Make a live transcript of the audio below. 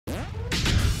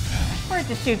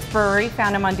Deschutes Brewery.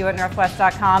 Found him on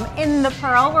doitnorthwest.com. In the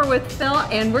Pearl, we're with Phil,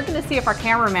 and we're going to see if our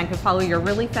cameraman can follow your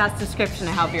really fast description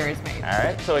of how beer is made. All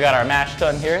right, so we got our mash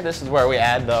tun here. This is where we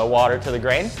add the water to the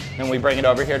grain. Then we bring it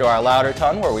over here to our lauter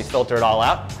tun where we filter it all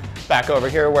out. Back over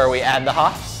here where we add the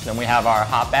hops. Then we have our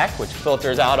hop back, which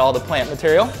filters out all the plant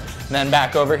material. And then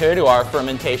back over here to our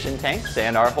fermentation tanks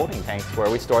and our holding tanks where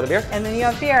we store the beer. And then you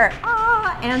have beer.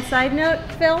 And side note,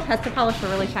 Phil has to polish the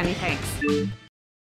really shiny tanks.